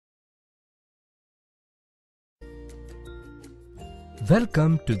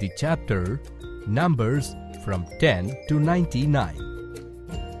Welcome to the chapter Numbers from 10 to 99.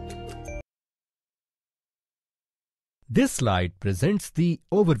 This slide presents the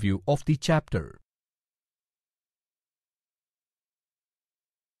overview of the chapter.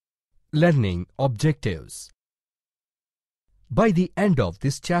 Learning objectives. By the end of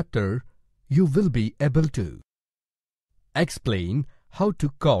this chapter, you will be able to explain how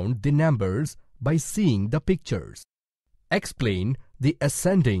to count the numbers by seeing the pictures. Explain the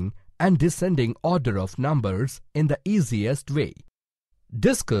ascending and descending order of numbers in the easiest way.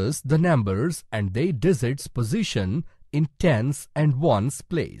 Discuss the numbers and their digits position in tens and ones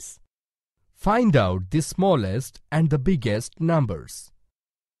place. Find out the smallest and the biggest numbers.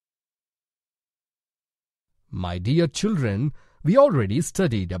 My dear children, we already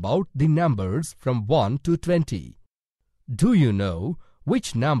studied about the numbers from 1 to 20. Do you know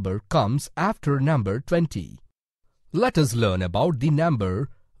which number comes after number 20? Let us learn about the number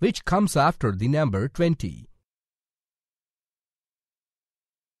which comes after the number 20.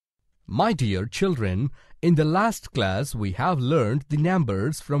 My dear children, in the last class we have learned the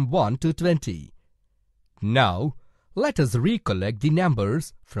numbers from 1 to 20. Now, let us recollect the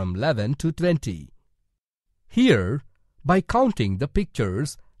numbers from 11 to 20. Here, by counting the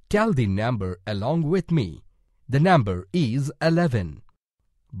pictures, tell the number along with me. The number is 11.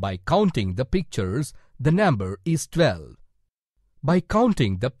 By counting the pictures, the number is 12. By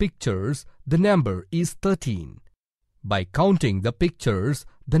counting the pictures, the number is 13. By counting the pictures,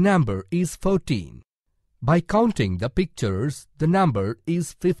 the number is 14. By counting the pictures, the number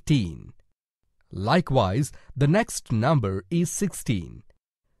is 15. Likewise, the next number is 16.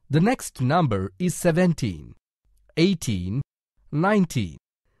 The next number is 17, 18, 19.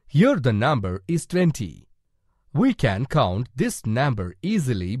 Here the number is 20. We can count this number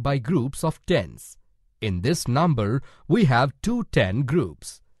easily by groups of tens. In this number, we have two 10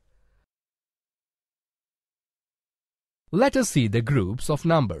 groups. Let us see the groups of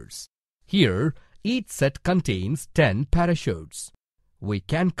numbers. Here, each set contains 10 parachutes. We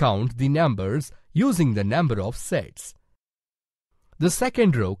can count the numbers using the number of sets. The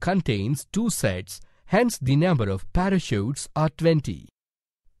second row contains 2 sets, hence the number of parachutes are 20.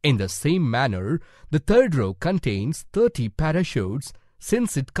 In the same manner, the third row contains 30 parachutes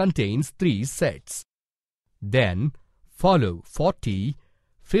since it contains 3 sets. Then follow 40,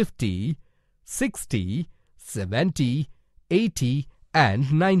 50, 60, 70, 80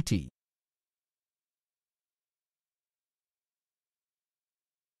 and 90.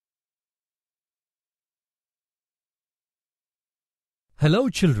 Hello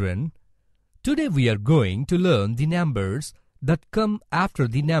children, today we are going to learn the numbers that come after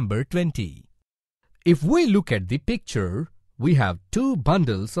the number 20. If we look at the picture, we have 2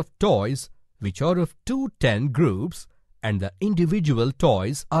 bundles of toys which are of 2 10 groups and the individual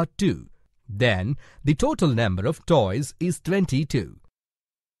toys are 2. Then the total number of toys is 22.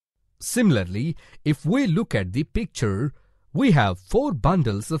 Similarly, if we look at the picture, we have 4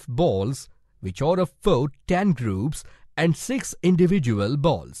 bundles of balls which are of 4 10 groups and 6 individual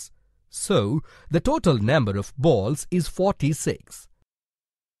balls. So, the total number of balls is 46.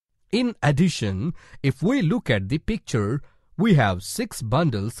 In addition, if we look at the picture, we have 6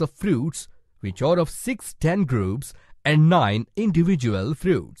 bundles of fruits which are of 6 10 groups and 9 individual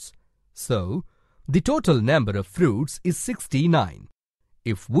fruits. So, the total number of fruits is 69.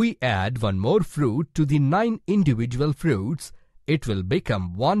 If we add one more fruit to the 9 individual fruits, it will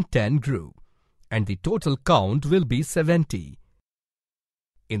become 110 group and the total count will be 70.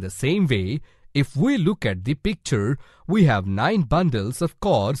 In the same way, if we look at the picture, we have 9 bundles of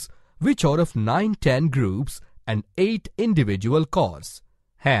cores which are of 9 10 groups and 8 individual cores.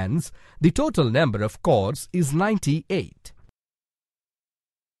 Hence, the total number of cores is 98.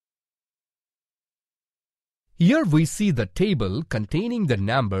 Here we see the table containing the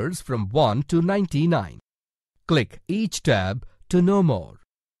numbers from 1 to 99. Click each tab to know more.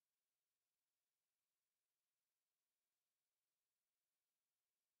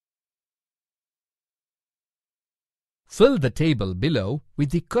 Fill the table below with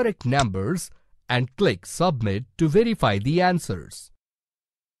the correct numbers and click Submit to verify the answers.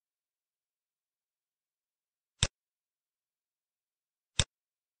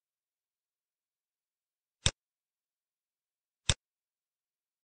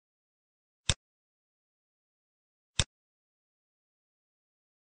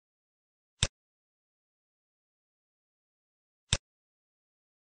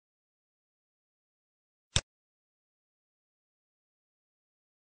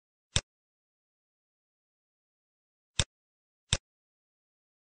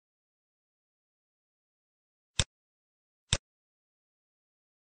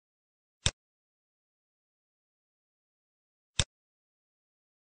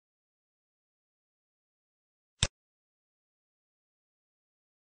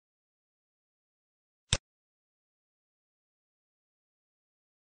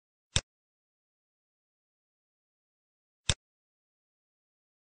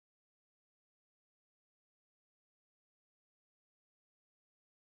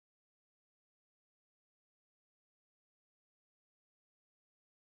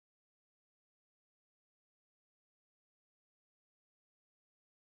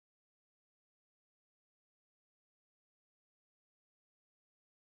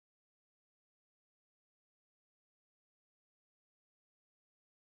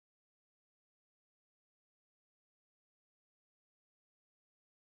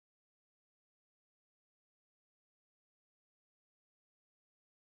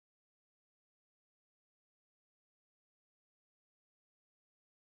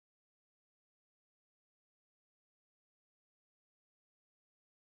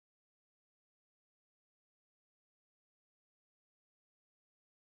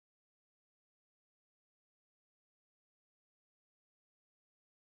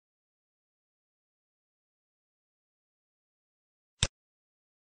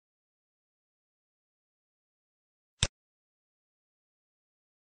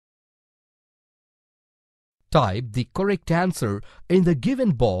 Type the correct answer in the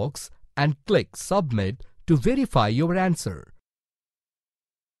given box and click Submit to verify your answer.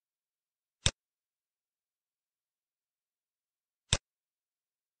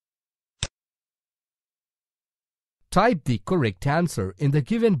 Type the correct answer in the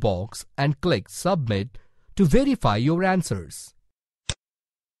given box and click Submit to verify your answers.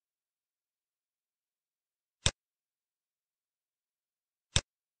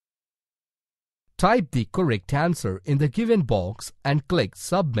 Type the correct answer in the given box and click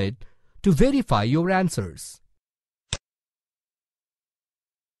Submit to verify your answers.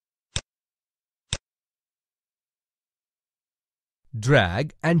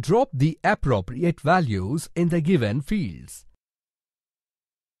 Drag and drop the appropriate values in the given fields.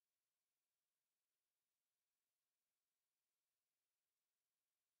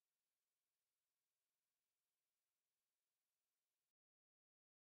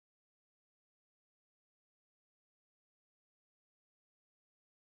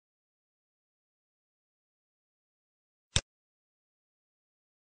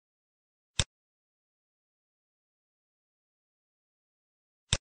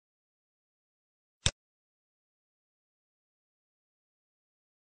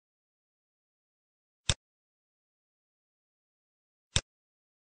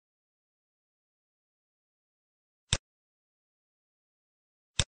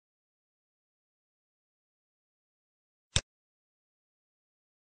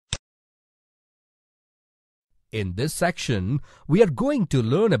 In this section, we are going to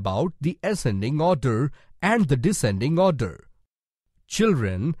learn about the ascending order and the descending order.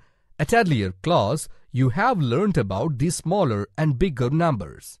 Children, at earlier class, you have learnt about the smaller and bigger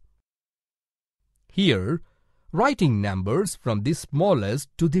numbers. Here, writing numbers from the smallest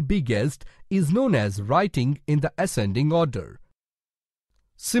to the biggest is known as writing in the ascending order.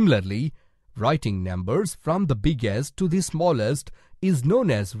 Similarly, writing numbers from the biggest to the smallest is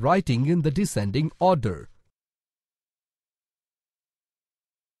known as writing in the descending order.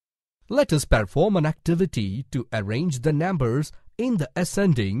 Let us perform an activity to arrange the numbers in the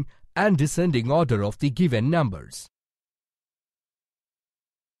ascending and descending order of the given numbers.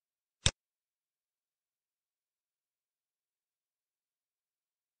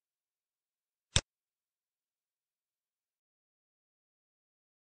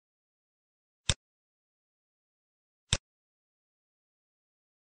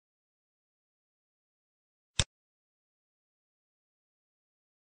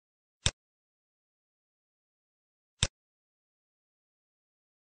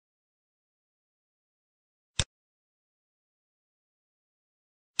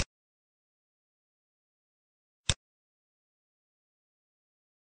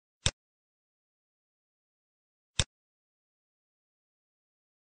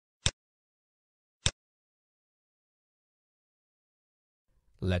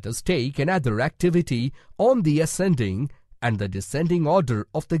 Let us take another activity on the ascending and the descending order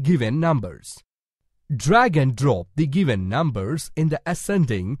of the given numbers. Drag and drop the given numbers in the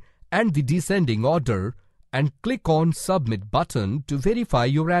ascending and the descending order and click on Submit button to verify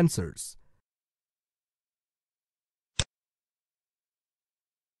your answers.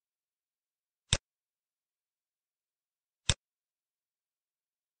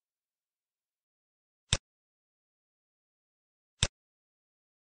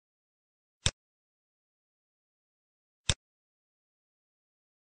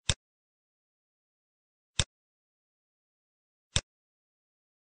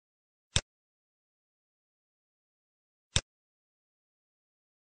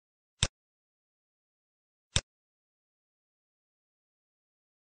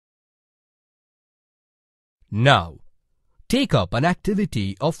 Now, take up an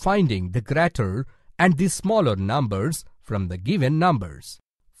activity of finding the greater and the smaller numbers from the given numbers.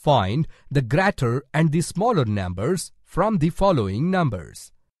 Find the greater and the smaller numbers from the following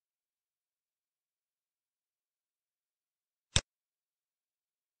numbers.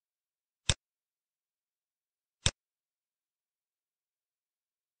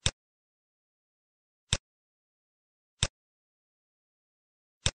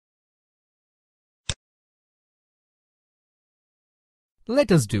 Let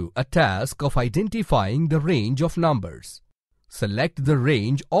us do a task of identifying the range of numbers. Select the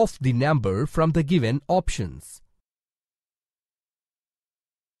range of the number from the given options.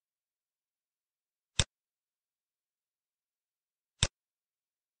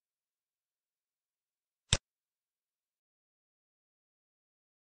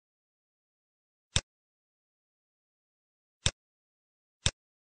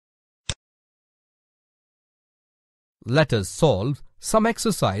 Let us solve some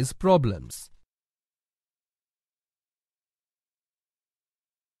exercise problems.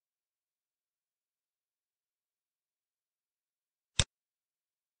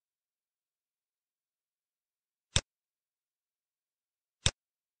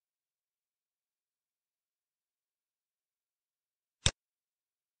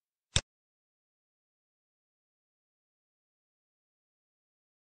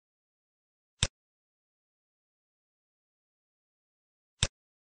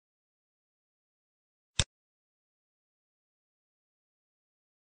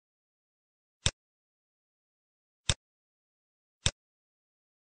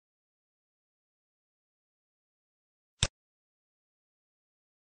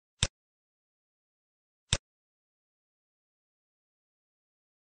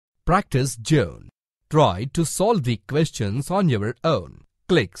 practice zone. Try to solve the questions on your own.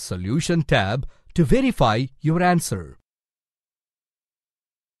 Click Solution tab to verify your answer.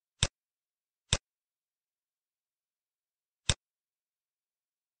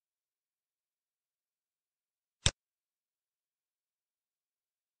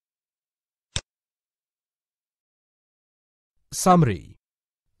 Summary.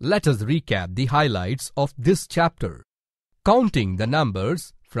 Let us recap the highlights of this chapter. Counting the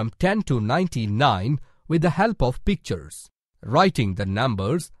numbers from 10 to 99 with the help of pictures. Writing the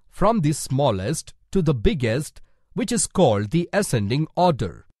numbers from the smallest to the biggest, which is called the ascending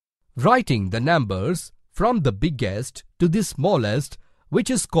order. Writing the numbers from the biggest to the smallest, which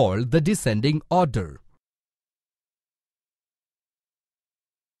is called the descending order.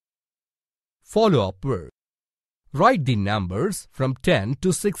 Follow-up work. Write the numbers from 10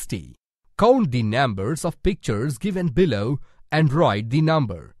 to 60. Count the numbers of pictures given below and write the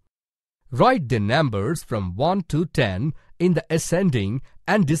number. Write the numbers from 1 to 10 in the ascending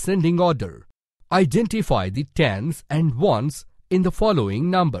and descending order. Identify the tens and ones in the following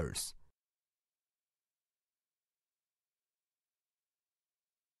numbers.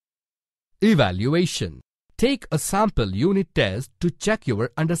 Evaluation. Take a sample unit test to check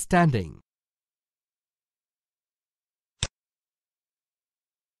your understanding.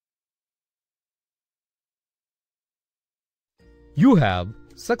 You have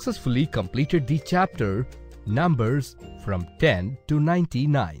successfully completed the chapter Numbers from 10 to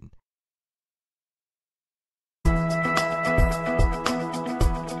 99.